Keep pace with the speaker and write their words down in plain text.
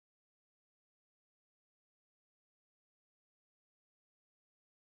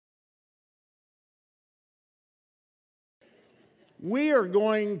We are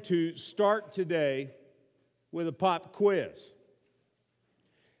going to start today with a pop quiz.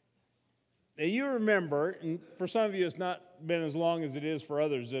 Now you remember, and for some of you it's not been as long as it is for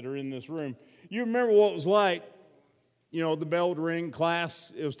others that are in this room, you remember what it was like, the bell would ring,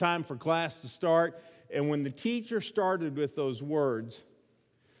 class, it was time for class to start, and when the teacher started with those words,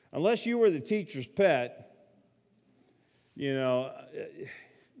 unless you were the teacher's pet,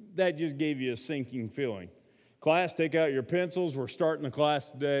 that just gave you a sinking feeling. Class, take out your pencils. We're starting the class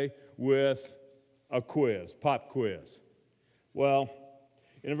today with a quiz, pop quiz. Well,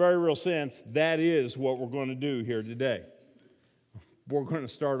 in a very real sense, that is what we're going to do here today. We're going to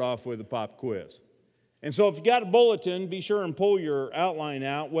start off with a pop quiz. And so if you got a bulletin, be sure and pull your outline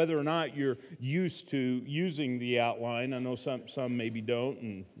out, whether or not you're used to using the outline. I know some maybe don't,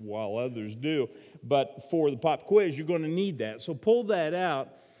 and while others do. But for the pop quiz, you're going to need that. So pull that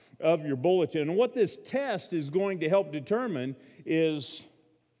out of your bulletin. And what this test is going to help determine is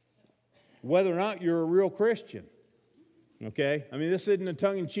whether or not you're a real Christian. Okay? I mean, this isn't a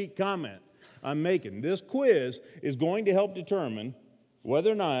tongue-in-cheek comment I'm making. This quiz is going to help determine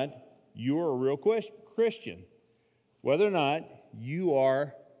whether or not you're a real Christian, whether or not you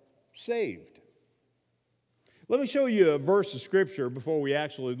are saved. Let me show you a verse of Scripture before we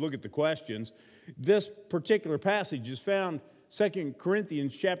actually look at the questions. This particular passage is found 2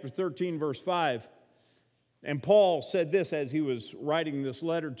 Corinthians chapter 13, verse 5. And Paul said this as he was writing this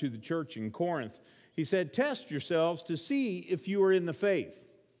letter to the church in Corinth. He said, "Test yourselves to see if you are in the faith.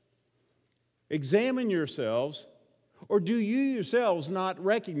 Examine yourselves, or do you yourselves not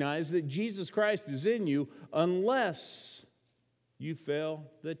recognize that Jesus Christ is in you unless you fail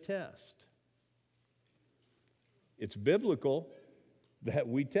the test?" It's biblical that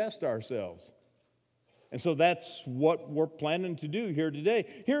we test ourselves. And so that's what we're planning to do here today.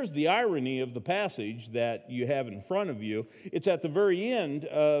 Here's the irony of the passage that you have in front of you. It's at the very end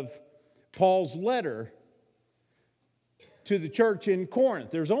of Paul's letter to the church in Corinth.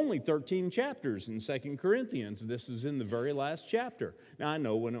 There's only 13 chapters in 2 Corinthians. This is in the very last chapter. Now, I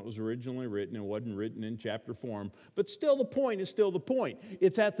know when it was originally written, it wasn't written in chapter form, but still the point is still the point.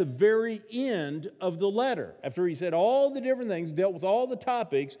 It's at the very end of the letter. After he said all the different things, dealt with all the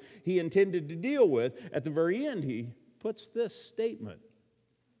topics he intended to deal with, at the very end he puts this statement.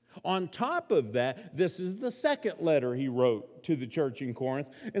 On top of that, this is the second letter he wrote to the church in Corinth.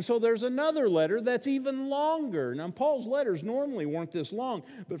 And so there's another letter that's even longer. Now, Paul's letters normally weren't this long,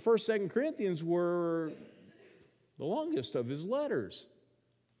 but 1st, 2nd Corinthians were the longest of his letters.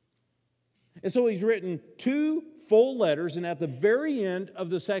 And so he's written 2 full letters, and at the very end of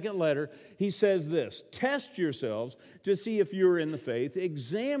the second letter, he says this: "Test yourselves to see if you're in the faith.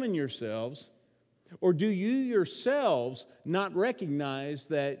 Examine yourselves. Or do you yourselves not recognize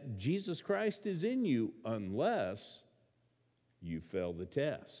that Jesus Christ is in you unless you fail the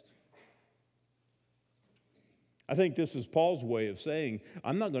test?" I think this is Paul's way of saying,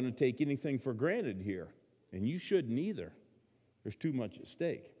 I'm not going to take anything for granted here, and you shouldn't either. There's too much at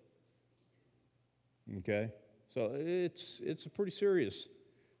stake. Okay? So it's a pretty serious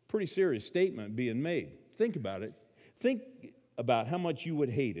statement being made. Think about it. Think about how much you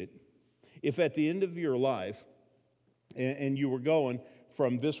would hate it if at the end of your life, and you were going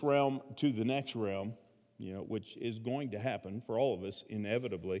from this realm to the next realm, which is going to happen for all of us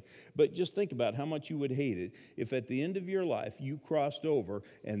inevitably, but just think about how much you would hate it if at the end of your life you crossed over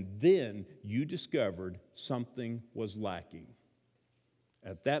and then you discovered something was lacking.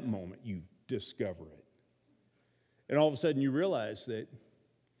 At that moment, you discover it. And all of a sudden you realize that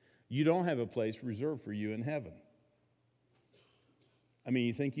you don't have a place reserved for you in heaven. I mean,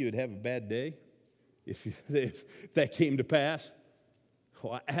 you think you would have a bad day if that came to pass?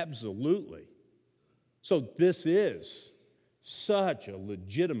 Well, absolutely. So this is such a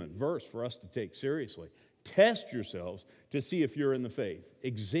legitimate verse for us to take seriously. Test yourselves to see if you're in the faith.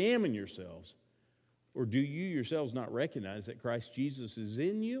 Examine yourselves. Or do you yourselves not recognize that Christ Jesus is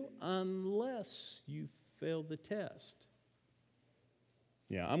in you unless you fail the test?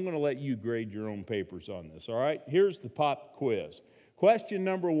 Yeah, I'm going to let you grade your own papers on this, all right? Here's the pop quiz. Question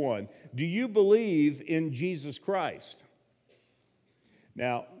number 1, do you believe in Jesus Christ?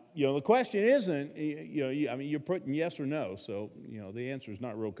 Now, the question isn't, you're putting yes or no, so, the answer is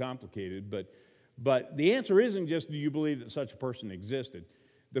not real complicated, but the answer isn't just do you believe that such a person existed.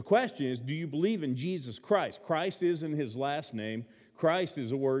 The question is, do you believe in Jesus Christ? Christ isn't his last name. Christ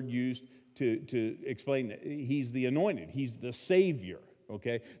is a word used to explain that he's the anointed, he's the Savior,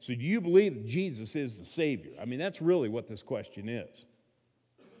 okay? So do you believe that Jesus is the Savior? I mean, that's really what this question is.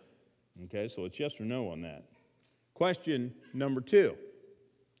 Okay, so it's yes or no on that. Question number 2.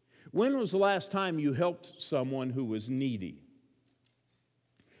 When was the last time you helped someone who was needy?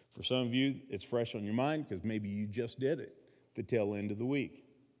 For some of you, it's fresh on your mind because maybe you just did it the tail end of the week.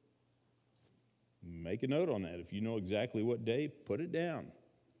 Make a note on that. If you know exactly what day, put it down.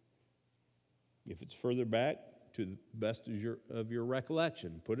 If it's further back, to the best of your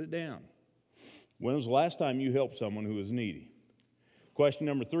recollection, put it down. When was the last time you helped someone who was needy? Question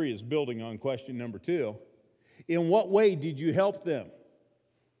number 3 is building on question number 2. In what way did you help them?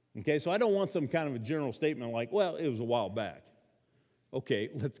 Okay, so I don't want some kind of a general statement like, well, it was a while back. Okay,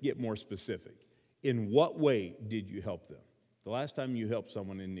 let's get more specific. In what way did you help them? The last time you helped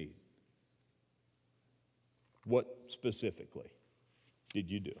someone in need. What specifically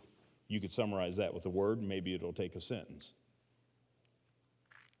did you do? You could summarize that with a word. Maybe it'll take a sentence.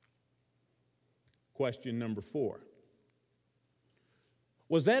 Question number 4.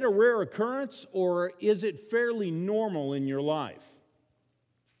 Was that a rare occurrence, or is it fairly normal in your life?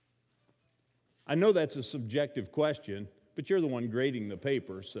 I know that's a subjective question, but you're the one grading the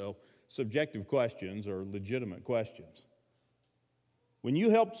paper, so subjective questions are legitimate questions. When you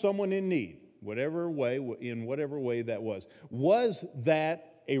helped someone in need, in whatever way that was that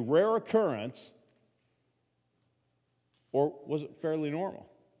a rare occurrence, or was it fairly normal?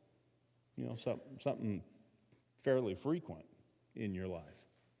 You know, something fairly frequent in your life.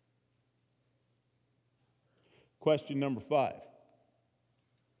 Question number 5.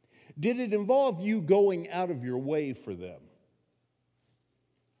 Did it involve you going out of your way for them?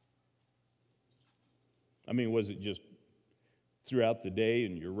 I mean, was it just throughout the day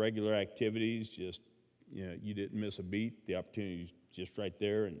and your regular activities, just, you know, you didn't miss a beat, the opportunity was just right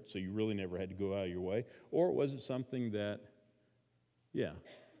there, and so you really never had to go out of your way? Or was it something that, yeah,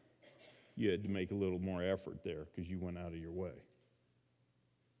 you had to make a little more effort there because you went out of your way?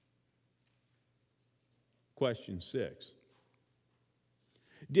 Question 6.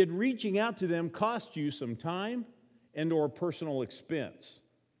 Did reaching out to them cost you some time and or personal expense?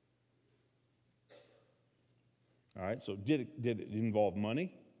 All right, so did it involve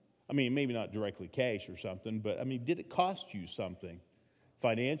money? I mean, maybe not directly cash or something, but I mean, did it cost you something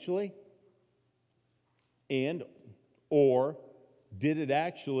financially? And or did it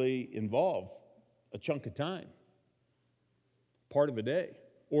actually involve a chunk of time, part of a day,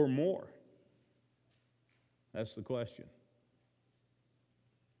 or more? That's the question.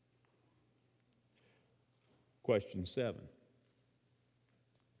 Question 7.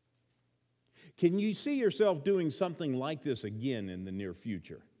 Can you see yourself doing something like this again in the near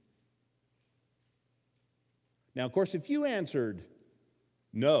future? Now, of course, if you answered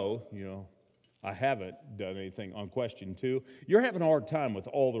no, you know, I haven't done anything on question 2, you're having a hard time with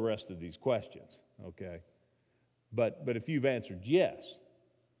all the rest of these questions, okay? But if you've answered yes,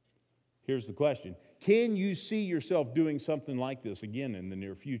 here's the question. Can you see yourself doing something like this again in the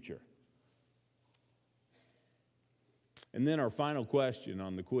near future? And then our final question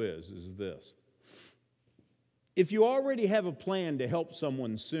on the quiz is this. If you already have a plan to help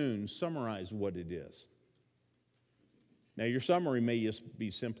someone soon, summarize what it is. Now, your summary may just be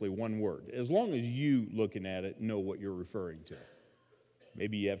simply one word, as long as you, looking at it, know what you're referring to.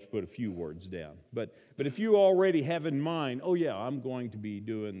 Maybe you have to put a few words down. But if you already have in mind, oh yeah, I'm going to be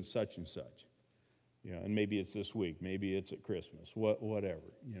doing such and such, you know, and maybe it's this week, maybe it's at Christmas,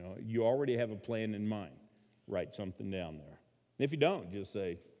 whatever. You know, you already have a plan in mind. Write something down there. If you don't, just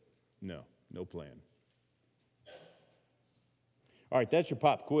say, no plan. All right, that's your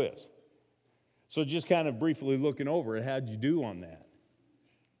pop quiz. So just kind of briefly looking over it, how'd you do on that?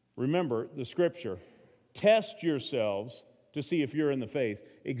 Remember the scripture. Test yourselves to see if you're in the faith.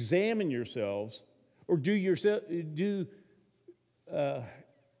 Examine yourselves, or do you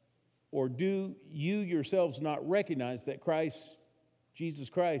yourselves not recognize that Jesus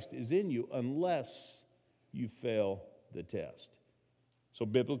Christ is in you unless you fail the test? So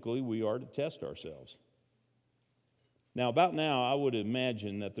biblically, we are to test ourselves. Now, about now, I would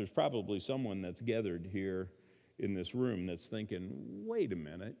imagine that there's probably someone that's gathered here in this room that's thinking, wait a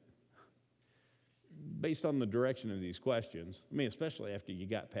minute. Based on the direction of these questions, I mean, especially after you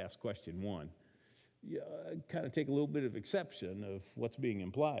got past question 1, you kind of take a little bit of exception of what's being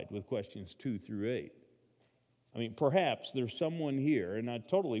implied with questions 2 through 8. I mean, perhaps there's someone here, and I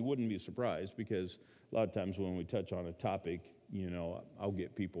totally wouldn't be surprised because a lot of times when we touch on a topic, you know, I'll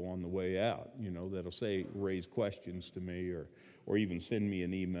get people on the way out, you know, that'll raise questions to me or even send me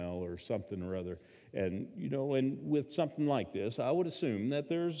an email or something or other. And, you know, and with something like this, I would assume that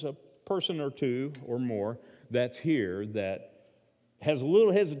there's a person or two or more that's here that has a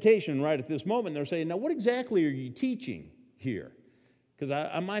little hesitation right at this moment. They're saying, now, what exactly are you teaching here? Because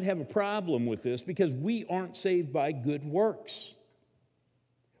I might have a problem with this because we aren't saved by good works.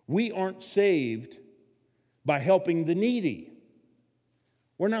 We aren't saved by helping the needy.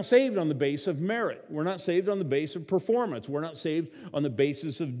 We're not saved on the basis of merit. We're not saved on the basis of performance. We're not saved on the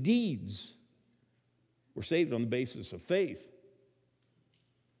basis of deeds. We're saved on the basis of faith,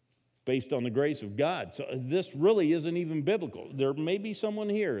 based on the grace of God. So this really isn't even biblical. There may be someone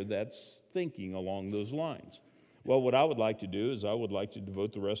here that's thinking along those lines. Well, what I would like to do is I would like to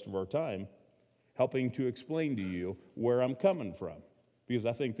devote the rest of our time helping to explain to you where I'm coming from, because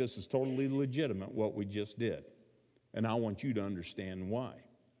I think this is totally legitimate, what we just did. And I want you to understand why.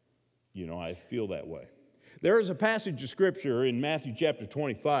 You know, I feel that way. There is a passage of Scripture in Matthew chapter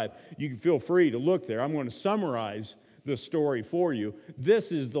 25. You can feel free to look there. I'm going to summarize the story for you.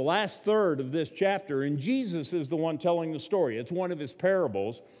 This is the last third of this chapter, and Jesus is the one telling the story. It's one of his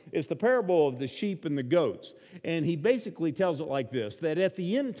parables. It's the parable of the sheep and the goats. And he basically tells it like this, that at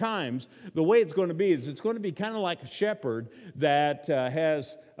the end times, the way it's going to be is it's going to be kind of like a shepherd that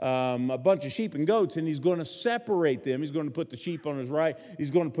has a bunch of sheep and goats, and he's going to separate them. He's going to put the sheep on his right.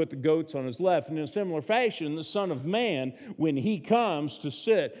 He's going to put the goats on his left. And in a similar fashion, the Son of Man, when he comes to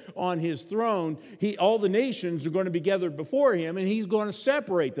sit on his throne, all the nations are going to be gathered before him, and he's going to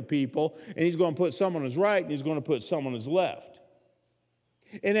separate the people, and he's going to put some on his right, and he's going to put some on his left.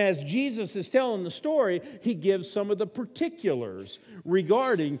 And as Jesus is telling the story, he gives some of the particulars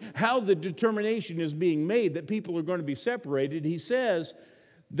regarding how the determination is being made that people are going to be separated. He says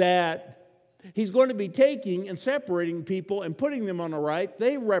that he's going to be taking and separating people and putting them on the right.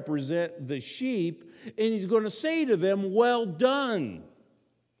 They represent the sheep, and he's going to say to them, "Well done.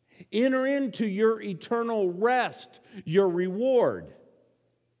 Enter into your eternal rest, your reward.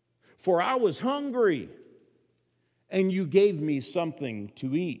 For I was hungry, and you gave me something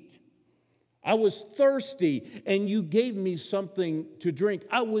to eat. I was thirsty, and you gave me something to drink.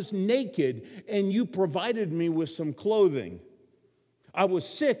 I was naked, and you provided me with some clothing. I was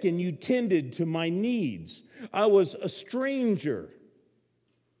sick, and you tended to my needs. I was a stranger,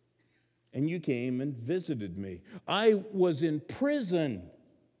 and you came and visited me. I was in prison,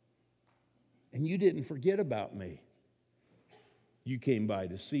 and you didn't forget about me. You came by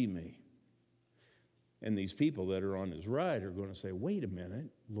to see me." And these people that are on his right are going to say, "Wait a minute,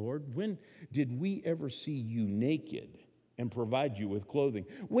 Lord, when did we ever see you naked and provide you with clothing?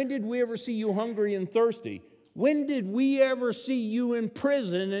 When did we ever see you hungry and thirsty? When did we ever see you in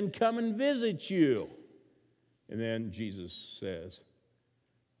prison and come and visit you?" And then Jesus says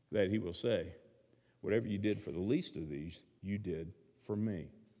that he will say, "Whatever you did for the least of these, you did for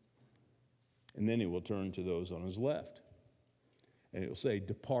me." And then he will turn to those on his left, and he will say,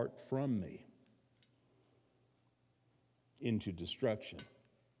 "Depart from me into destruction.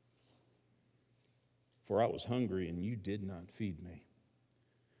 For I was hungry, and you did not feed me.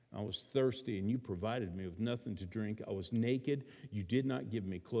 I was thirsty, and you provided me with nothing to drink. I was naked, you did not give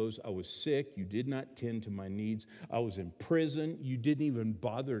me clothes. I was sick, you did not tend to my needs. I was in prison, you didn't even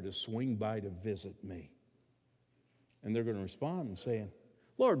bother to swing by to visit me." And they're going to respond and saying,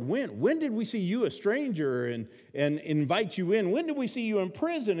 "Lord, when did we see you a stranger and invite you in? When did we see you in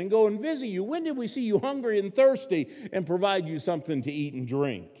prison and go and visit you? When did we see you hungry and thirsty and provide you something to eat and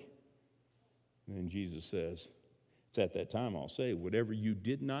drink?" And then Jesus says, "It's at that time I'll say, whatever you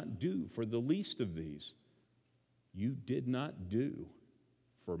did not do for the least of these, you did not do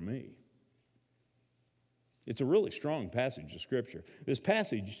for me." It's a really strong passage of Scripture. This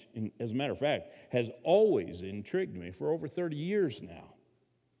passage, as a matter of fact, has always intrigued me for over 30 years now.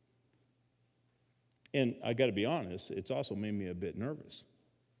 And I got to be honest, it's also made me a bit nervous,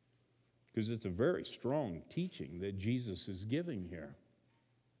 because it's a very strong teaching that Jesus is giving here.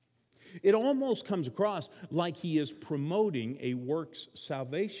 It almost comes across like he is promoting a works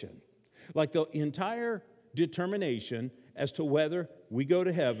salvation, like the entire determination as to whether we go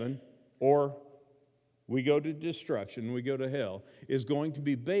to heaven or we go to destruction, we go to hell, is going to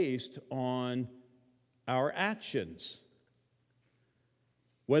be based on our actions.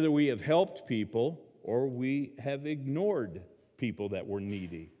 Whether we have helped people or we have ignored people that were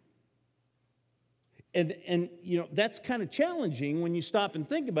needy. And you know, that's kind of challenging when you stop and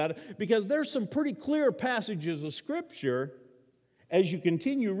think about it, because there's some pretty clear passages of Scripture as you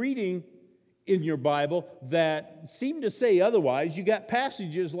continue reading in your Bible that seem to say otherwise. You got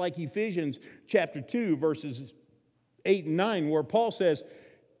passages like Ephesians chapter 2, verses 8 and 9, where Paul says,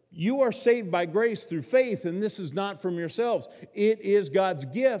 "You are saved by grace through faith, and this is not from yourselves. It is God's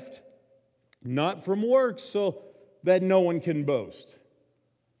gift, not from works, so that no one can boast."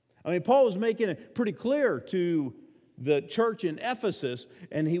 I mean, Paul was making it pretty clear to the church in Ephesus,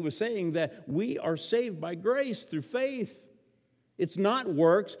 and he was saying that we are saved by grace through faith. It's not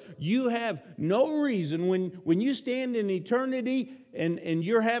works. You have no reason when you stand in eternity, and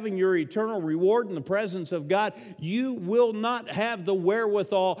you're having your eternal reward in the presence of God, you will not have the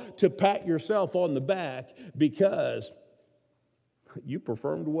wherewithal to pat yourself on the back because you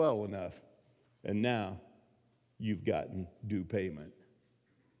performed well enough. And now you've gotten due payment.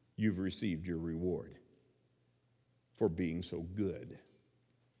 You've received your reward for being so good.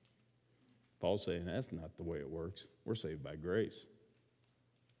 Paul's saying that's not the way it works. We're saved by grace.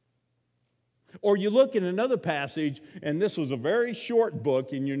 Or you look in another passage, and this was a very short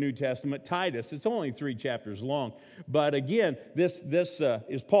book in your New Testament, Titus. It's only 3 chapters long. But again, this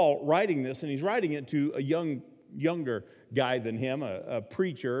is Paul writing this, and he's writing it to a younger guy than him, a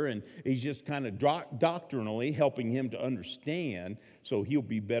preacher, and he's just kind of doctrinally helping him to understand so he'll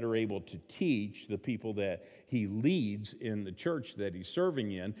be better able to teach the people that he leads in the church that he's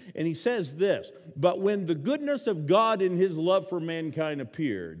serving in. And he says this, "But when the goodness of God in his love for mankind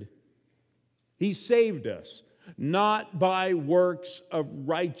appeared, he saved us, not by works of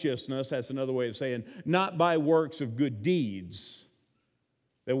righteousness," that's another way of saying, not by works of good deeds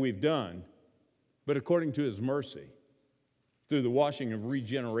that we've done, but according to his mercy, through the washing of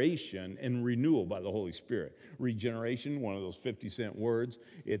regeneration and renewal by the Holy Spirit. Regeneration, one of those 50-cent words,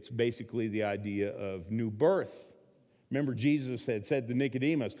 it's basically the idea of new birth. Remember, Jesus had said to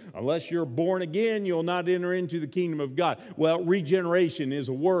Nicodemus, unless you're born again, you'll not enter into the kingdom of God. Well, regeneration is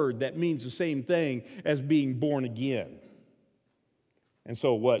a word that means the same thing as being born again. And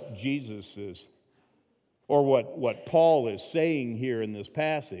so what Jesus is, or what Paul is saying here in this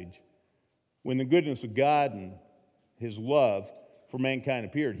passage, when the goodness of God and his love for mankind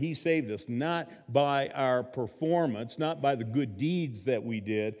appeared, he saved us not by our performance, not by the good deeds that we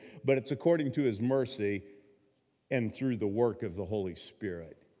did, but it's according to his mercy and through the work of the Holy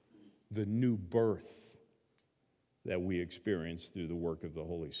Spirit, the new birth that we experience through the work of the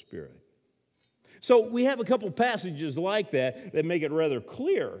Holy Spirit. So we have a couple passages like that make it rather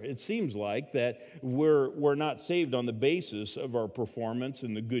clear, it seems like, that we're not saved on the basis of our performance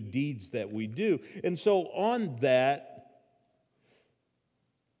and the good deeds that we do. And so on that,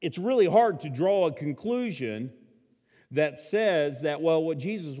 it's really hard to draw a conclusion that says that, well, what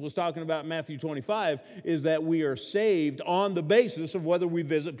Jesus was talking about in Matthew 25 is that we are saved on the basis of whether we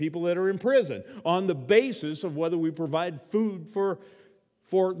visit people that are in prison, on the basis of whether we provide food for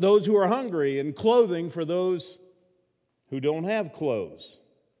those who are hungry and clothing for those who don't have clothes.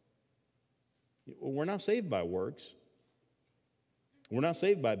 We're not saved by works. We're not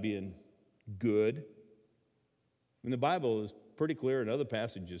saved by being good. And the Bible is pretty clear in other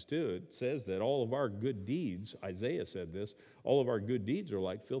passages too. It says that all of our good deeds, Isaiah said this, all of our good deeds are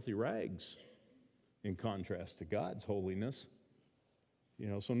like filthy rags in contrast to God's holiness.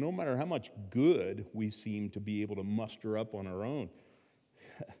 So no matter how much good we seem to be able to muster up on our own,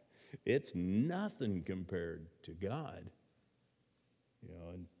 it's nothing compared to God.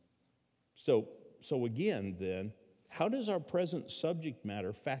 And so again then, how does our present subject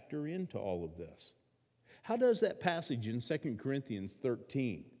matter factor into all of this? How does that passage in 2 Corinthians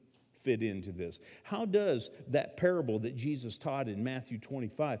 13 fit into this? How does that parable that Jesus taught in Matthew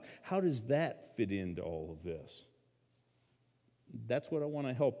 25, how does that fit into all of this? That's what I want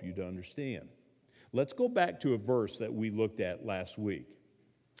to help you to understand. Let's go back to a verse that we looked at last week.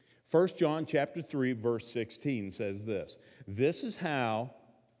 1 John chapter 3, verse 16 says this, "This is how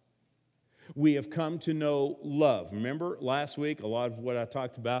we have come to know love." Remember last week, a lot of what I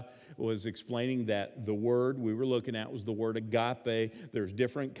talked about was explaining that the word we were looking at was the word agape. There's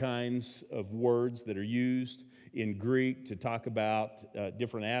different kinds of words that are used in Greek to talk about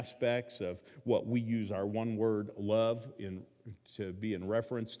different aspects of what we use our one word love to be in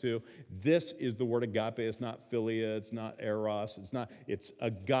reference to. This is the word agape. It's not philia, it's not eros, it's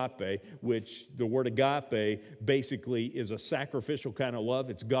agape, which the word agape basically is a sacrificial kind of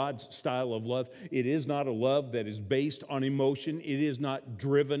love. It's God's style of love. It is not a love that is based on emotion. It is not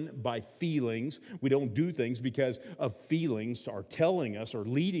driven by feelings. We don't do things because of feelings are telling us or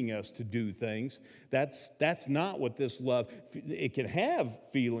leading us to do things. That's not what this love, it can have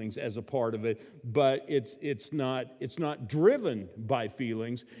feelings as a part of it, but it's not driven by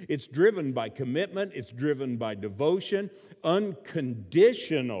feelings. It's driven by commitment. It's driven by devotion,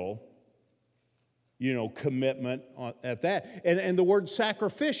 unconditional, commitment at that. And the word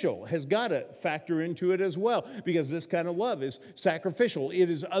sacrificial has got to factor into it as well, because this kind of love is sacrificial. It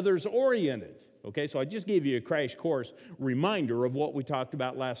is others-oriented. Okay, so I just gave you a crash course reminder of what we talked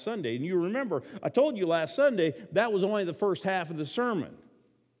about last Sunday. And you remember, I told you last Sunday that was only the first half of the sermon.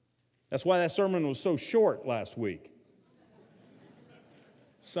 That's why that sermon was so short last week.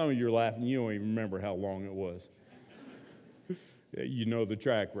 Some of you are laughing. You don't even remember how long it was. You know the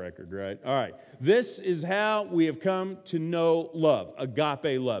track record, right? All right. This is how we have come to know love,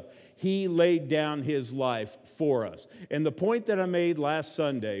 agape love. He laid down his life for us. And the point that I made last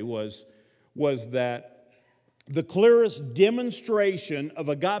Sunday was that the clearest demonstration of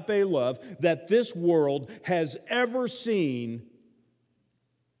agape love that this world has ever seen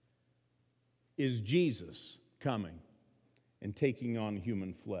is Jesus coming and taking on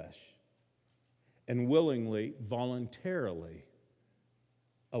human flesh and willingly, voluntarily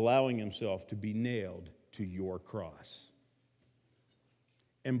allowing himself to be nailed to your cross.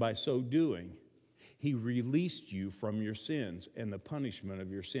 And by so doing, he released you from your sins and the punishment of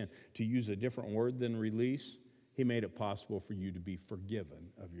your sin. To use a different word than release, he made it possible for you to be forgiven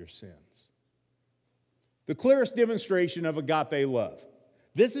of your sins. The clearest demonstration of agape love.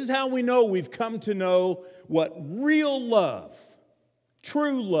 This is how we know we've come to know what real love,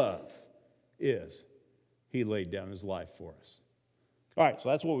 true love is. He laid down his life for us. All right, so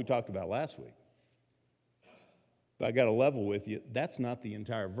that's what we talked about last week. But I got to level with you, that's not the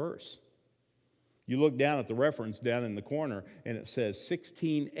entire verse. You look down at the reference down in the corner, and it says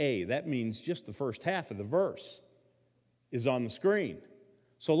 16a. That means just the first half of the verse is on the screen.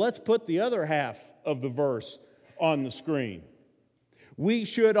 So let's put the other half of the verse on the screen. We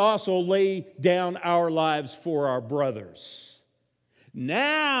should also lay down our lives for our brothers.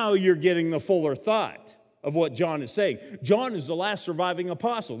 Now you're getting the fuller thought of what John is saying. John is the last surviving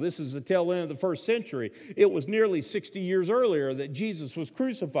apostle. This is the tail end of the first century. It was nearly 60 years earlier that Jesus was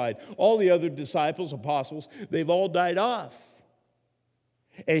crucified. All the other disciples, apostles, they've all died off.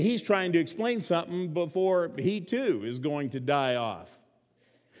 And he's trying to explain something before he too is going to die off.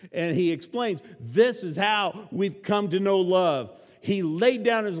 And he explains, this is how we've come to know love. He laid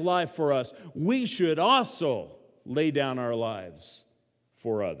down his life for us. We should also lay down our lives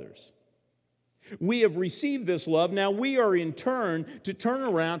for others. We have received this love. Now we are in turn to turn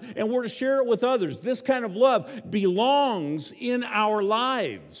around and we're to share it with others. This kind of love belongs in our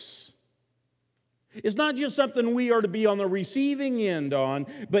lives. It's not just something we are to be on the receiving end on,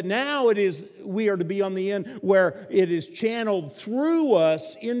 but now we are to be on the end where it is channeled through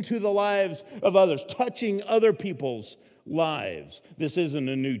us into the lives of others, touching other people's lives. This isn't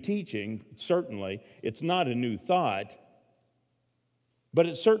a new teaching, certainly. It's not a new thought. But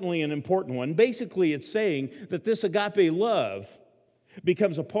it's certainly an important one. Basically, it's saying that this agape love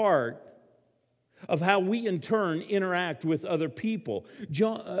becomes a part of how we in turn interact with other people.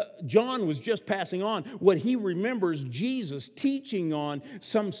 John was just passing on what he remembers Jesus teaching on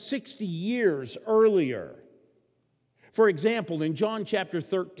some 60 years earlier. For example, in John chapter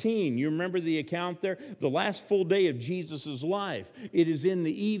 13, you remember the account there? The last full day of Jesus' life. It is in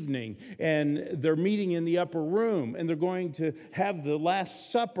the evening, and they're meeting in the upper room, and they're going to have the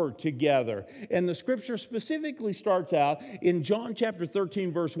Last Supper together. And the scripture specifically starts out in John chapter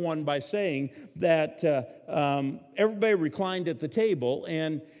 13, verse 1, by saying that everybody reclined at the table,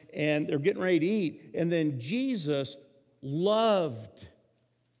 and they're getting ready to eat, and then Jesus loved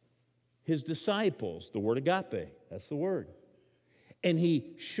his disciples, the word agape. That's the word. And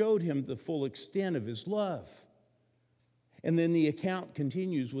he showed him the full extent of his love. And then the account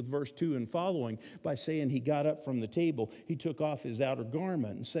continues with verse 2 and following by saying he got up from the table, he took off his outer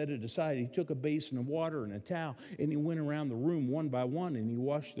garment and set it aside. He took a basin of water and a towel, and he went around the room one by one, and he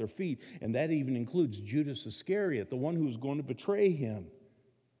washed their feet. And that even includes Judas Iscariot, the one who was going to betray him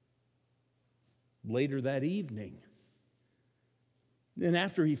later that evening. Then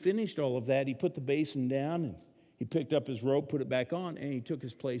after he finished all of that, he put the basin down, and he picked up his robe, put it back on, and he took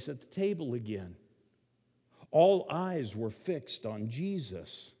his place at the table again. All eyes were fixed on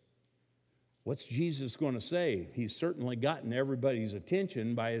Jesus. What's Jesus going to say? He's certainly gotten everybody's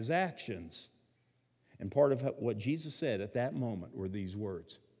attention by his actions. And part of what Jesus said at that moment were these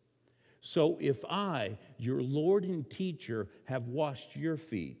words. So if I, your Lord and teacher, have washed your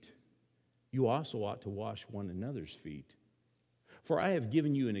feet, you also ought to wash one another's feet. For I have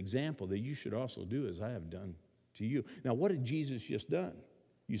given you an example that you should also do as I have done to you. Now, what had Jesus just done?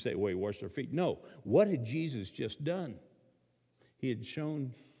 You say, well, he washed their feet. No, what had Jesus just done? He had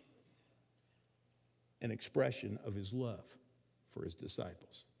shown an expression of his love for his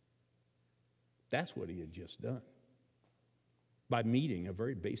disciples. That's what he had just done by meeting a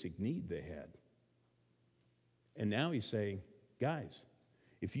very basic need they had. And now he's saying, guys,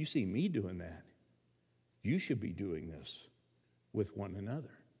 if you see me doing that, you should be doing this with one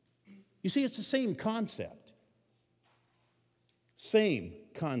another. You see, it's the same concept. Same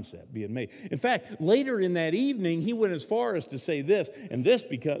concept being made. In fact, later in that evening, he went as far as to say this, and this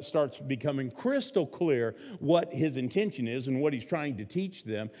starts becoming crystal clear what his intention is and what he's trying to teach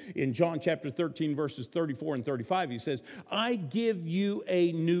them. In John chapter 13, verses 34 and 35, he says, I give you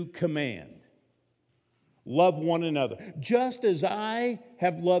a new command. Love one another. Just as I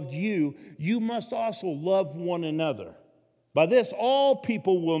have loved you, you must also love one another. By this, all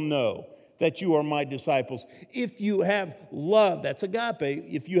people will know that you are my disciples. If you have love, that's agape,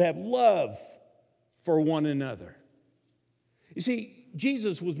 if you have love for one another. You see,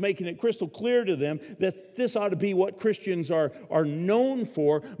 Jesus was making it crystal clear to them that this ought to be what Christians are known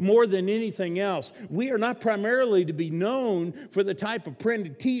for more than anything else. We are not primarily to be known for the type of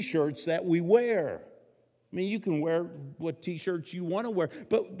printed t-shirts that we wear. I mean, you can wear what t-shirts you want to wear,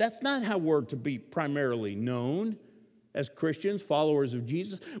 but that's not how we're to be primarily known as Christians, followers of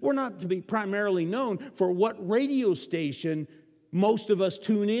Jesus. We're not to be primarily known for what radio station most of us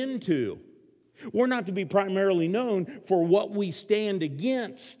tune into. We're not to be primarily known for what we stand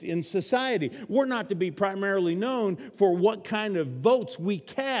against in society. We're not to be primarily known for what kind of votes we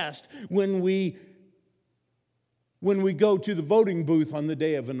cast when we go to the voting booth on the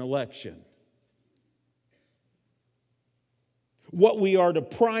day of an election. What we are to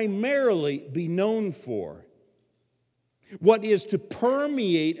primarily be known for, what is to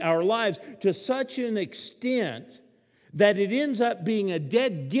permeate our lives to such an extent that it ends up being a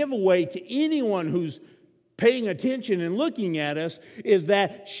dead giveaway to anyone who's paying attention and looking at us, is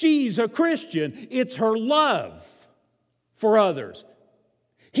that she's a Christian. It's her love for others.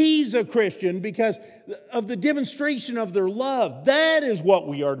 He's a Christian because of the demonstration of their love. That is what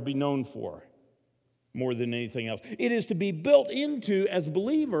we are to be known for more than anything else. It is to be built into, as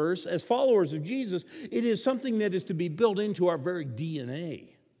believers, as followers of Jesus, it is something that is to be built into our very DNA.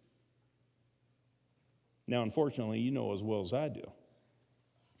 Now, unfortunately, you know as well as I do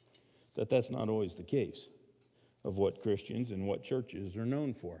that that's not always the case of what Christians and what churches are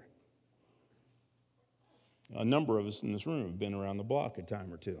known for. A number of us in this room have been around the block a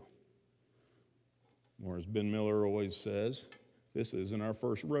time or two. Or as Ben Miller always says, this isn't our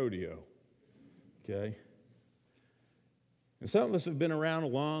first rodeo. Okay? And some of us have been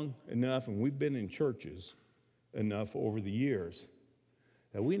around long enough, and we've been in churches enough over the years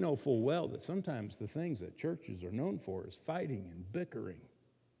that we know full well that sometimes the things that churches are known for is fighting and bickering,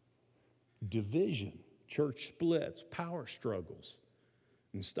 division, church splits, power struggles,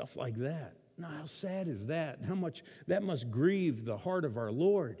 and stuff like that. Now, how sad is that? And how much that must grieve the heart of our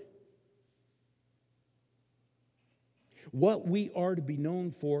Lord. What we are to be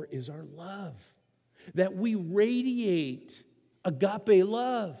known for is our love. That we radiate agape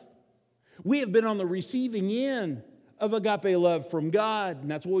love. We have been on the receiving end of agape love from God, and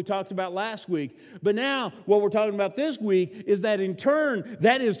that's what we talked about last week. But now, what we're talking about this week is that in turn,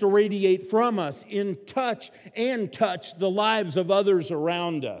 that is to radiate from us in touch and touch the lives of others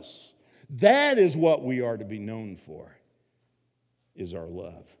around us. That is what we are to be known for, is our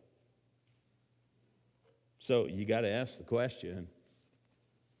love. So you got to ask the question,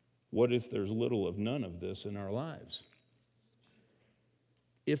 what if there's little of none of this in our lives?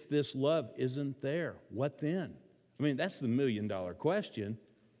 If this love isn't there, what then? I mean, that's the million-dollar question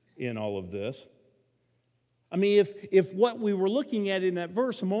in all of this. I mean, if what we were looking at in that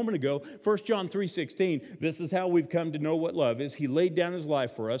verse a moment ago, 1 John 3:16, this is how we've come to know what love is. He laid down his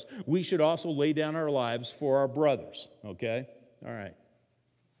life for us. We should also lay down our lives for our brothers, okay? All right.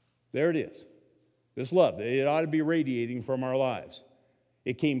 There it is. This love, it ought to be radiating from our lives.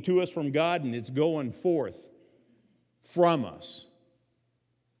 It came to us from God, and it's going forth from us.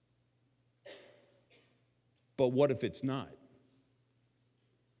 But what if it's not?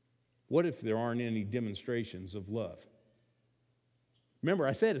 What if there aren't any demonstrations of love? Remember,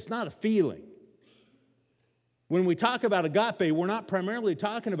 I said it's not a feeling. When we talk about agape, we're not primarily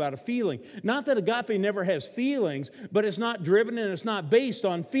talking about a feeling. Not that agape never has feelings, but it's not driven and it's not based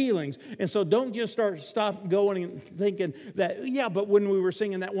on feelings. And so don't just stop going and thinking that, yeah, but when we were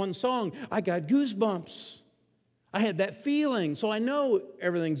singing that one song, I got goosebumps. I had that feeling, so I know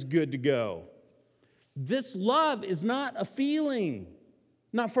everything's good to go. This love is not a feeling,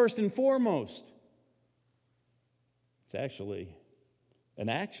 not first and foremost. It's actually an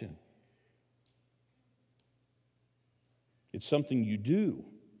action. It's something you do.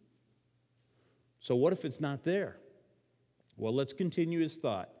 So what if it's not there? Well, let's continue his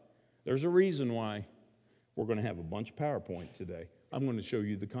thought. There's a reason why we're going to have a bunch of PowerPoint today. I'm going to show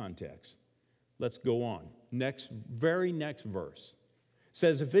you the context. Let's go on. Very next verse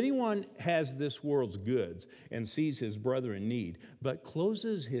says, if anyone has this world's goods and sees his brother in need, but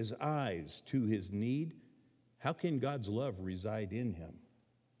closes his eyes to his need, how can God's love reside in him?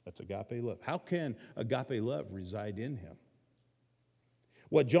 That's agape love. How can agape love reside in him?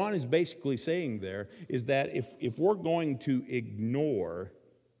 What John is basically saying there is that if we're going to ignore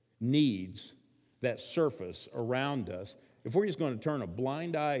needs that surface around us, if we're just going to turn a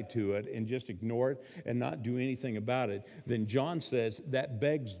blind eye to it and just ignore it and not do anything about it, then John says that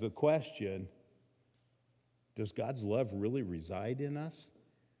begs the question, does God's love really reside in us?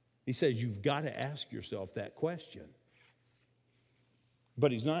 He says you've got to ask yourself that question.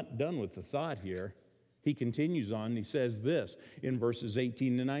 But he's not done with the thought here. He continues on and he says this in verses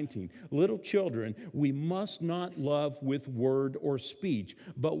 18 to 19. Little children, we must not love with word or speech,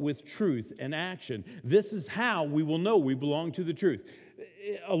 but with truth and action. This is how we will know we belong to the truth.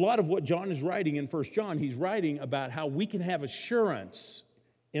 A lot of what John is writing in 1 John, he's writing about how we can have assurance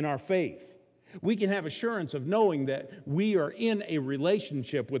in our faith. We can have assurance of knowing that we are in a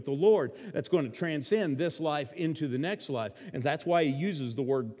relationship with the Lord that's going to transcend this life into the next life. And that's why he uses the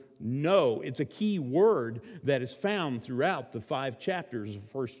word know. It's a key word that is found throughout the 5 chapters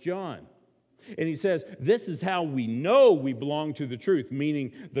of 1 John. And he says, this is how we know we belong to the truth,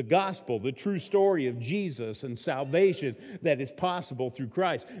 meaning the gospel, the true story of Jesus and salvation that is possible through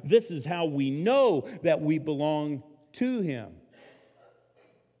Christ. This is how we know that we belong to him.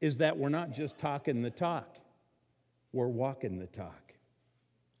 Is that we're not just talking the talk, we're walking the talk.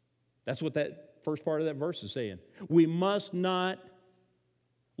 That's what that first part of that verse is saying. We must not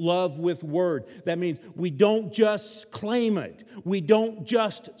love with word. That means we don't just claim it. We don't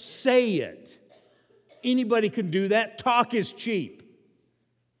just say it. Anybody can do that. Talk is cheap.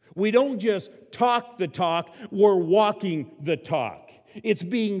 We don't just talk the talk, we're walking the talk. It's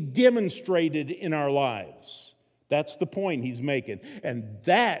being demonstrated in our lives. That's the point he's making. And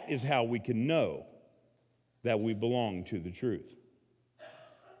that is how we can know that we belong to the truth.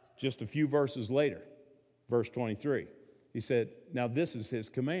 Just a few verses later, verse 23, he said, now this is his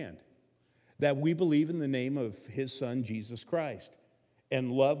command, that we believe in the name of his Son, Jesus Christ,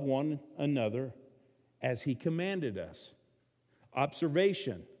 and love one another as he commanded us.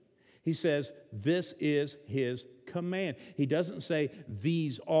 Observation. He says, this is his command. He doesn't say,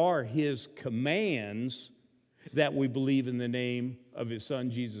 these are his commands, that we believe in the name of his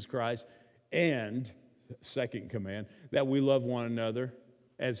Son, Jesus Christ, and, second command, that we love one another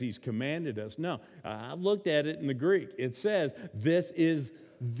as he's commanded us. No, I've looked at it in the Greek. It says, this is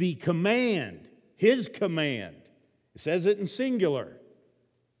the command, his command. It says it in singular.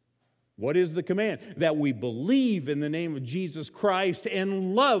 What is the command? That we believe in the name of Jesus Christ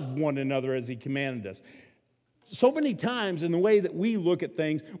and love one another as he commanded us. So many times in the way that we look at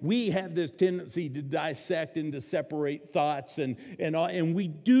things, we have this tendency to dissect and to separate thoughts, and we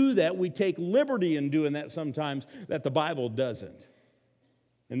do that. We take liberty in doing that sometimes that the Bible doesn't.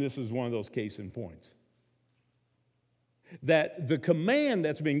 And this is one of those case in points. That the command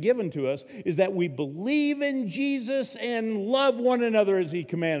that's been given to us is that we believe in Jesus and love one another as he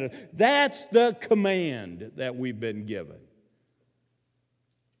commanded. That's the command that we've been given.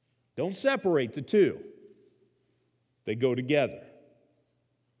 Don't separate the two. They go together.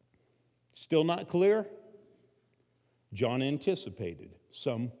 Still not clear? John anticipated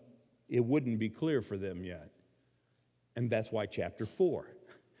some, it wouldn't be clear for them yet. And that's why chapter 4.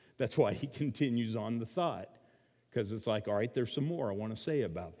 That's why he continues on the thought. Because it's like, all right, there's some more I want to say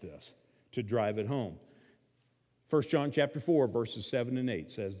about this to drive it home. 1 John chapter 4, verses 7 and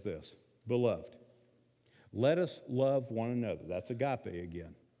 8 says this, Beloved, let us love one another. That's agape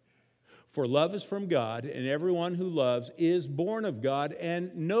again. For love is from God, and everyone who loves is born of God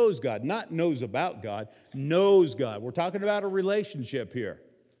and knows God. Not knows about God, knows God. We're talking about a relationship here.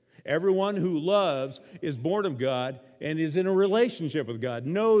 Everyone who loves is born of God and is in a relationship with God,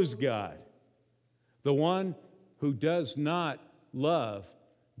 knows God. The one who does not love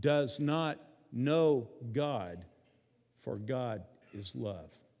does not know God, for God is love.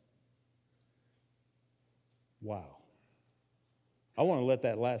 Wow. I want to let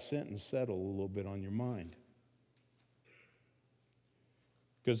that last sentence settle a little bit on your mind.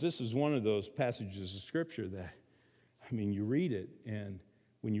 Because this is one of those passages of Scripture that, you read it, and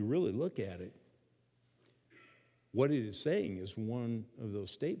when you really look at it, what it is saying is one of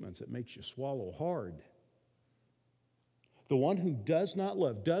those statements that makes you swallow hard. The one who does not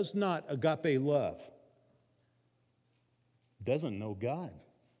love, does not agape love, doesn't know God.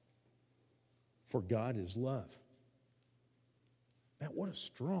 For God is love. Man, what a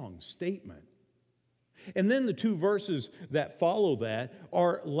strong statement. And then the two verses that follow that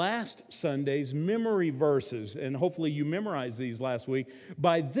are last Sunday's memory verses. And hopefully you memorized these last week.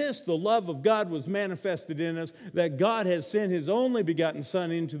 By this, the love of God was manifested in us, that God has sent His only begotten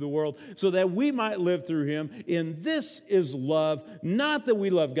Son into the world so that we might live through Him. And this is love, not that we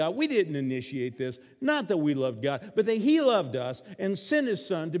love God. We didn't initiate this. Not that we loved God, but that He loved us and sent His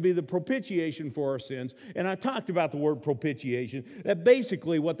Son to be the propitiation for our sins. And I talked about the word propitiation. That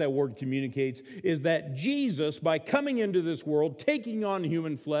basically what that word communicates is that Jesus, by coming into this world, taking on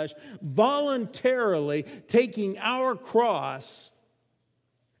human flesh, voluntarily taking our cross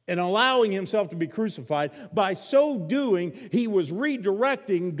and allowing Himself to be crucified, by so doing, He was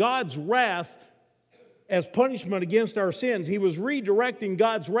redirecting God's wrath as punishment against our sins. He was redirecting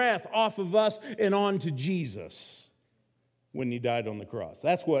God's wrath off of us and onto Jesus when He died on the cross.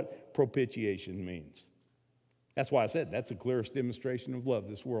 That's what propitiation means. That's why I said that's the clearest demonstration of love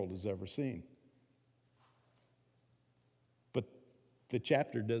this world has ever seen. But the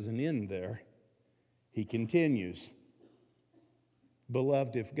chapter doesn't end there. He continues.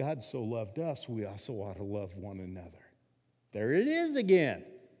 Beloved, if God so loved us, we also ought to love one another. There it is again.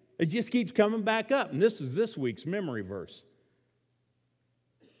 It just keeps coming back up. And this is this week's memory verse.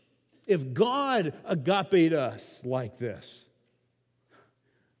 If God agaped us like this,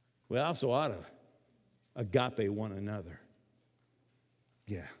 we also ought to agape one another.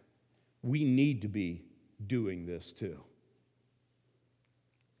 Yeah, we need to be doing this too.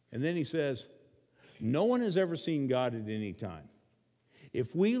 And then he says, no one has ever seen God at any time.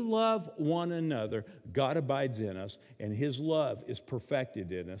 If we love one another, God abides in us, and His love is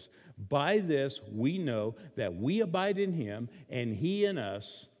perfected in us. By this, we know that we abide in Him, and He in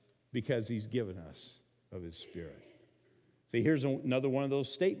us, because He's given us of His Spirit. See, here's another one of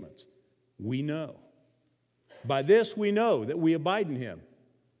those statements. We know. By this, we know that we abide in Him.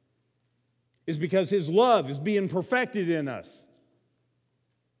 It's because His love is being perfected in us.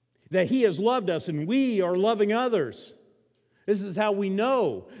 That He has loved us, and we are loving others. This is how we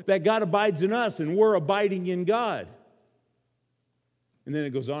know that God abides in us and we're abiding in God. And then it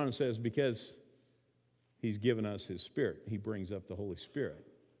goes on and says, because He's given us His Spirit. He brings up the Holy Spirit.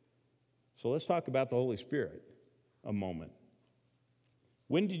 So let's talk about the Holy Spirit a moment.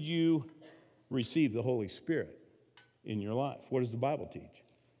 When did you receive the Holy Spirit in your life? What does the Bible teach?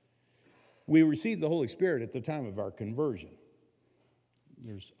 We receive the Holy Spirit at the time of our conversion.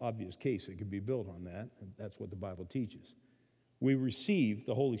 There's obvious case that could be built on that. That's what the Bible teaches. We receive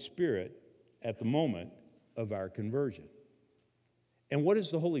the Holy Spirit at the moment of our conversion. And what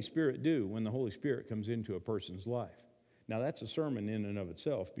does the Holy Spirit do when the Holy Spirit comes into a person's life? Now, that's a sermon in and of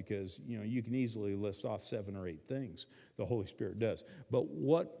itself because, you can easily list off 7 or 8 things the Holy Spirit does. But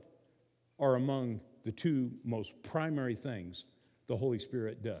what are among the 2 most primary things the Holy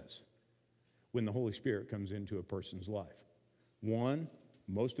Spirit does when the Holy Spirit comes into a person's life? 1,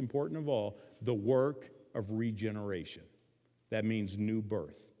 most important of all, the work of regeneration. That means new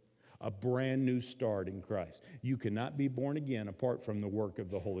birth, a brand new start in Christ. You cannot be born again apart from the work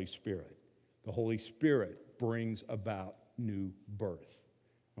of the Holy Spirit. The Holy Spirit brings about new birth.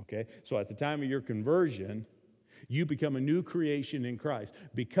 Okay? So at the time of your conversion, you become a new creation in Christ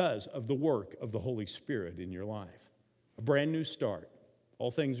because of the work of the Holy Spirit in your life. A brand new start. All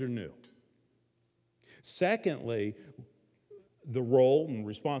things are new. Secondly, the role and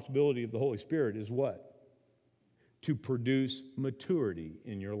responsibility of the Holy Spirit is what? To produce maturity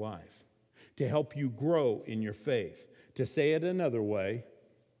in your life, to help you grow in your faith. To say it another way,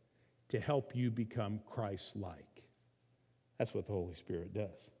 to help you become Christ-like. That's what the Holy Spirit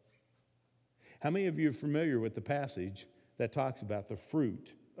does. How many of you are familiar with the passage that talks about the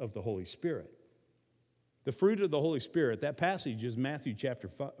fruit of the Holy Spirit? The fruit of the Holy Spirit, that passage is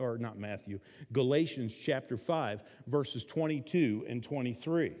Galatians chapter 5, verses 22 and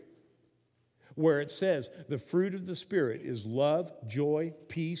 23. Where it says, the fruit of the Spirit is love, joy,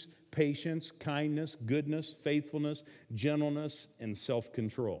 peace, patience, kindness, goodness, faithfulness, gentleness, and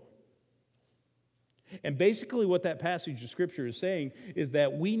self-control. And basically what that passage of Scripture is saying is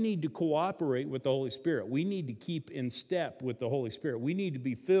that we need to cooperate with the Holy Spirit. We need to keep in step with the Holy Spirit. We need to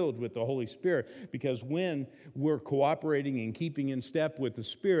be filled with the Holy Spirit because when we're cooperating and keeping in step with the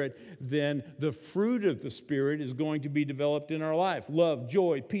Spirit, then the fruit of the Spirit is going to be developed in our life. Love,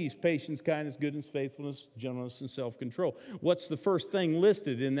 joy, peace, patience, kindness, goodness, faithfulness, gentleness, and self-control. What's the first thing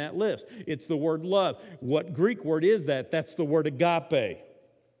listed in that list? It's the word love. What Greek word is that? That's the word agape.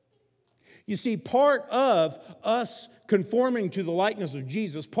 You see, part of us conforming to the likeness of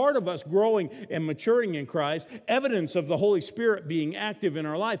Jesus, part of us growing and maturing in Christ, evidence of the Holy Spirit being active in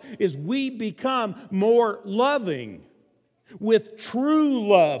our life, is we become more loving. with true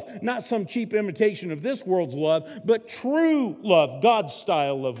love, not some cheap imitation of this world's love, but true love, God's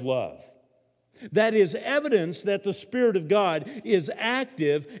style of love. That is evidence that the Spirit of God is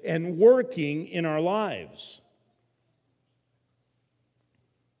active and working in our lives.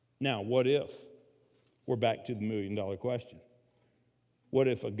 Now, what if? We're back to the million-dollar question. What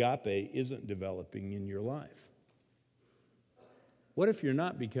if agape isn't developing in your life? What if you're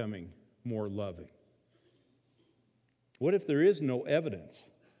not becoming more loving? What if there is no evidence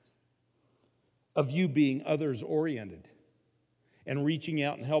of you being others-oriented and reaching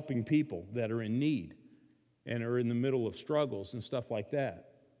out and helping people that are in need and are in the middle of struggles and stuff like that?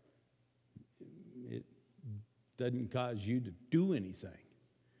 It doesn't cause you to do anything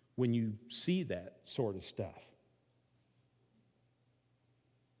when you see that sort of stuff.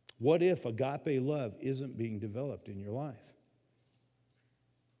 What if agape love isn't being developed in your life?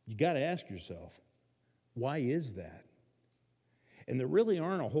 You got to ask yourself, why is that? And there really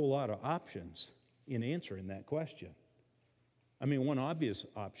aren't a whole lot of options in answering that question. I mean, one obvious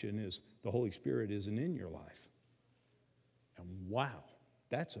option is the Holy Spirit isn't in your life. And wow,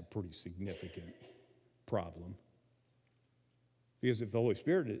 that's a pretty significant problem. Because if the Holy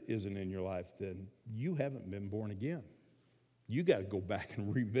Spirit isn't in your life, then you haven't been born again. You got to go back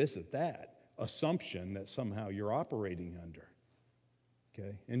and revisit that assumption that somehow you're operating under,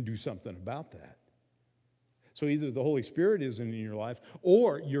 okay, and do something about that. So either the Holy Spirit isn't in your life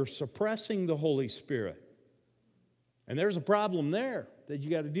or you're suppressing the Holy Spirit. And there's a problem there that you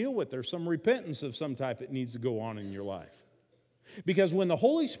got to deal with. There's some repentance of some type that needs to go on in your life. Because when the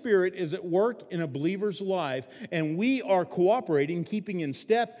Holy Spirit is at work in a believer's life and we are cooperating, keeping in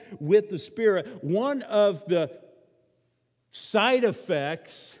step with the Spirit, one of the side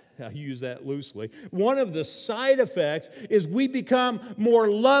effects, I use that loosely, one of the side effects is we become more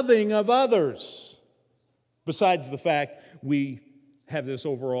loving of others. Besides the fact we have this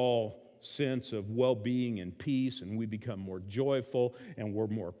overall sense of well-being and peace, and we become more joyful, and we're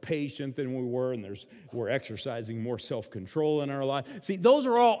more patient than we were, and we're exercising more self-control in our life. See, those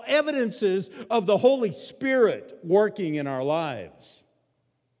are all evidences of the Holy Spirit working in our lives.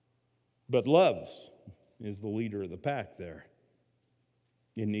 But love is the leader of the pack there.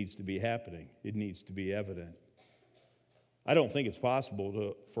 It needs to be happening. It needs to be evident. I don't think it's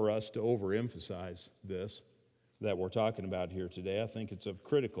possible for us to overemphasize this that we're talking about here today. I think it's of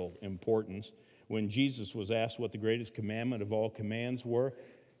critical importance. When Jesus was asked what the greatest commandment of all commands were,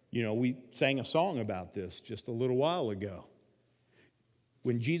 we sang a song about this just a little while ago.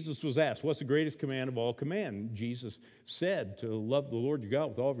 When Jesus was asked, what's the greatest command of all command? Jesus said to love the Lord your God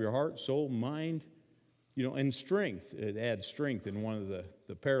with all of your heart, soul, mind, and strength. It adds strength in one of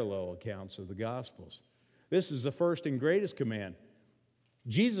the parallel accounts of the Gospels. This is the first and greatest command.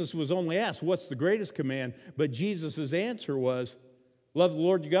 Jesus was only asked, what's the greatest command? But Jesus' answer was, love the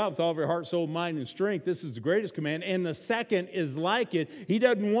Lord your God with all of your heart, soul, mind, and strength. This is the greatest command. And the second is like it. He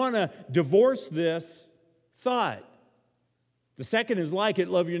doesn't want to divorce this thought. The second is like it,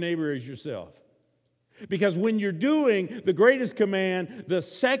 love your neighbor as yourself. Because when you're doing the greatest command, the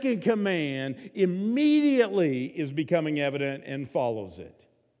second command immediately is becoming evident and follows it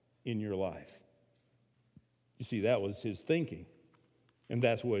in your life. You see, that was his thinking. And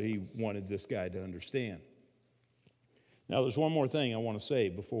that's what he wanted this guy to understand. Now, there's one more thing I want to say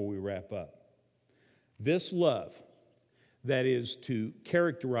before we wrap up. This love that is to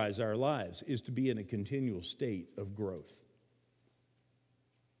characterize our lives is to be in a continual state of growth.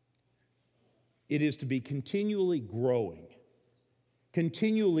 It is to be continually growing,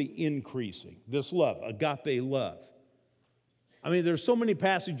 continually increasing. This love, agape love. I mean, there's so many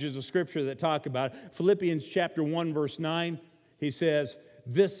passages of Scripture that talk about it. Philippians chapter 1, verse 9, he says,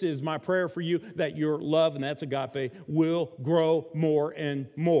 this is my prayer for you, that your love, and that's agape, will grow more and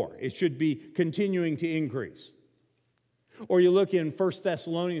more. It should be continuing to increase. Or you look in 1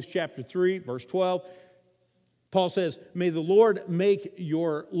 Thessalonians chapter 3, verse 12, Paul says, may the Lord make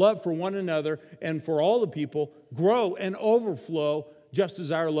your love for one another and for all the people grow and overflow just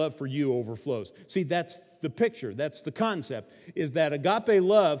as our love for you overflows. See, that's the picture, that's the concept, is that agape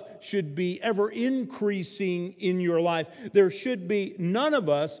love should be ever increasing in your life. There should be none of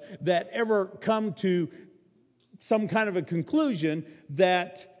us that ever come to some kind of a conclusion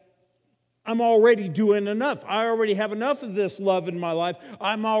that I'm already doing enough. I already have enough of this love in my life.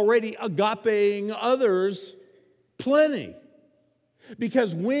 I'm already agapeing others plenty.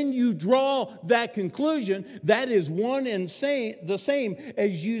 Because when you draw that conclusion, that is one and the same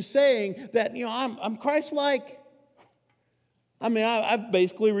as you saying that, I'm Christ-like. I mean, I've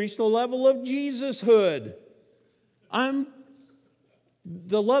basically reached the level of Jesus-hood. I'm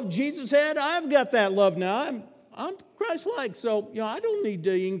the love Jesus had. I've got that love now. I'm Christ-like, so I don't need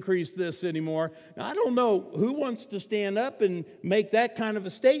to increase this anymore. Now, I don't know who wants to stand up and make that kind of a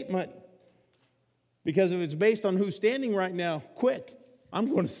statement. Because if it's based on who's standing right now, quick, I'm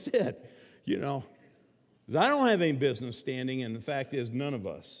going to sit, Because I don't have any business standing, and the fact is none of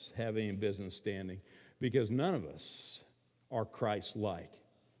us have any business standing because none of us are Christ-like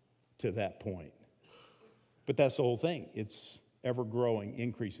to that point. But that's the whole thing. It's ever-growing,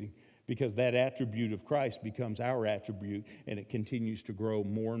 increasing, because that attribute of Christ becomes our attribute, and it continues to grow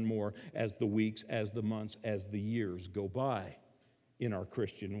more and more as the weeks, as the months, as the years go by in our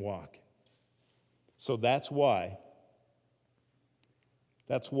Christian walk. So that's why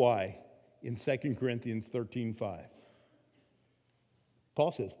in 2 Corinthians 13:5,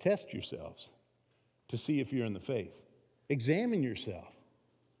 Paul says, test yourselves to see if you're in the faith. Examine yourself.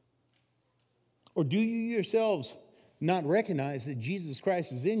 Or do you yourselves not recognize that Jesus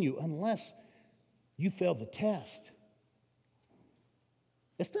Christ is in you unless you fail the test?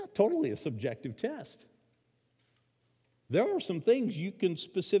 It's not totally a subjective test. There are some things you can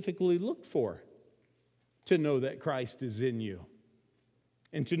specifically look for to know that Christ is in you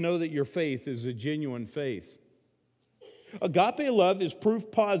and to know that your faith is a genuine faith. Agape love is proof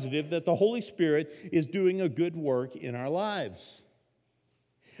positive that the Holy Spirit is doing a good work in our lives.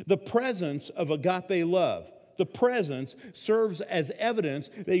 The presence of agape love, the presence serves as evidence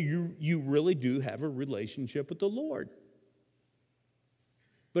that you really do have a relationship with the Lord.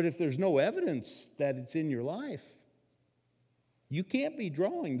 But if there's no evidence that it's in your life, you can't be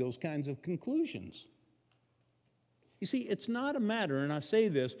drawing those kinds of conclusions. You see, it's not a matter, and I say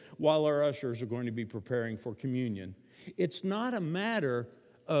this while our ushers are going to be preparing for communion, it's not a matter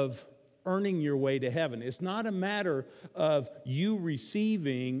of earning your way to heaven. It's not a matter of you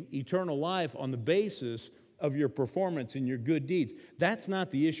receiving eternal life on the basis of your performance and your good deeds. That's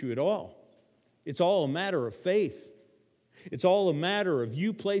not the issue at all. It's all a matter of faith. It's all a matter of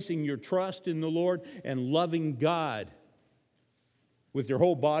you placing your trust in the Lord and loving God with your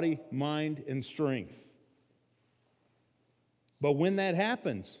whole body, mind, and strength. But when that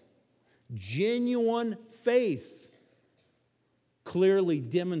happens, genuine faith clearly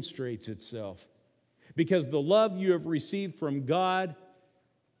demonstrates itself. Because the love you have received from God,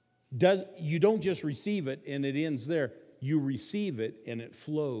 you don't just receive it and it ends there. You receive it and it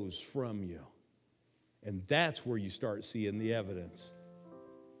flows from you. And that's where you start seeing the evidence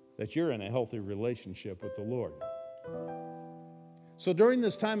that you're in a healthy relationship with the Lord. So during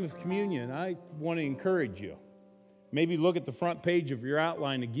this time of communion, I want to encourage you. Maybe look at the front page of your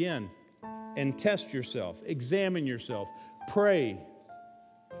outline again and test yourself, examine yourself, pray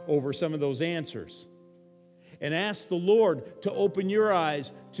over some of those answers, and ask the Lord to open your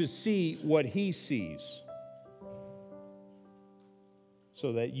eyes to see what He sees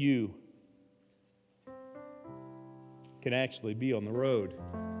so that you can actually be on the road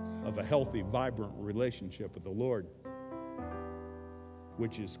of a healthy, vibrant relationship with the Lord,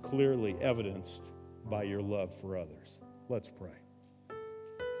 which is clearly evidenced by your love for others. Let's pray.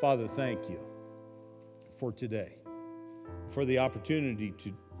 Father, thank you for today, for the opportunity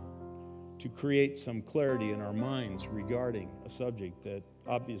to create some clarity in our minds regarding a subject that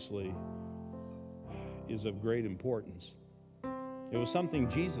obviously is of great importance. It was something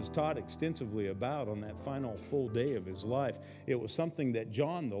Jesus taught extensively about on that final full day of His life. It was something that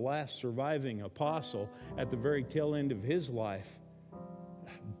John, the last surviving apostle, at the very tail end of his life,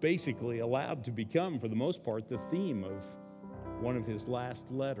 basically allowed to become, for the most part, the theme of one of his last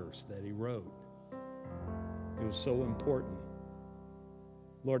letters that he wrote. It was so important.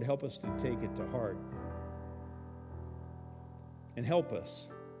 Lord, help us to take it to heart. And help us,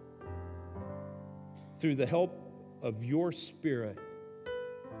 through the help of your Spirit,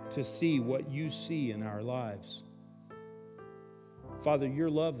 to see what you see in our lives. Father, your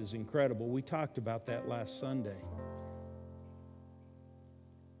love is incredible. We talked about that last Sunday.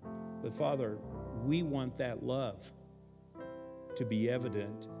 But Father, we want that love to be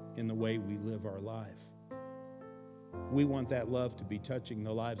evident in the way we live our life. We want that love to be touching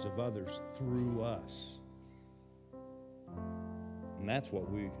the lives of others through us. And that's what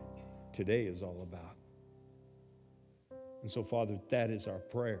today is all about. And so, Father, that is our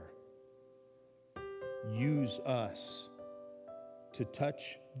prayer. Use us to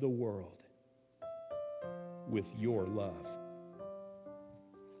touch the world with your love.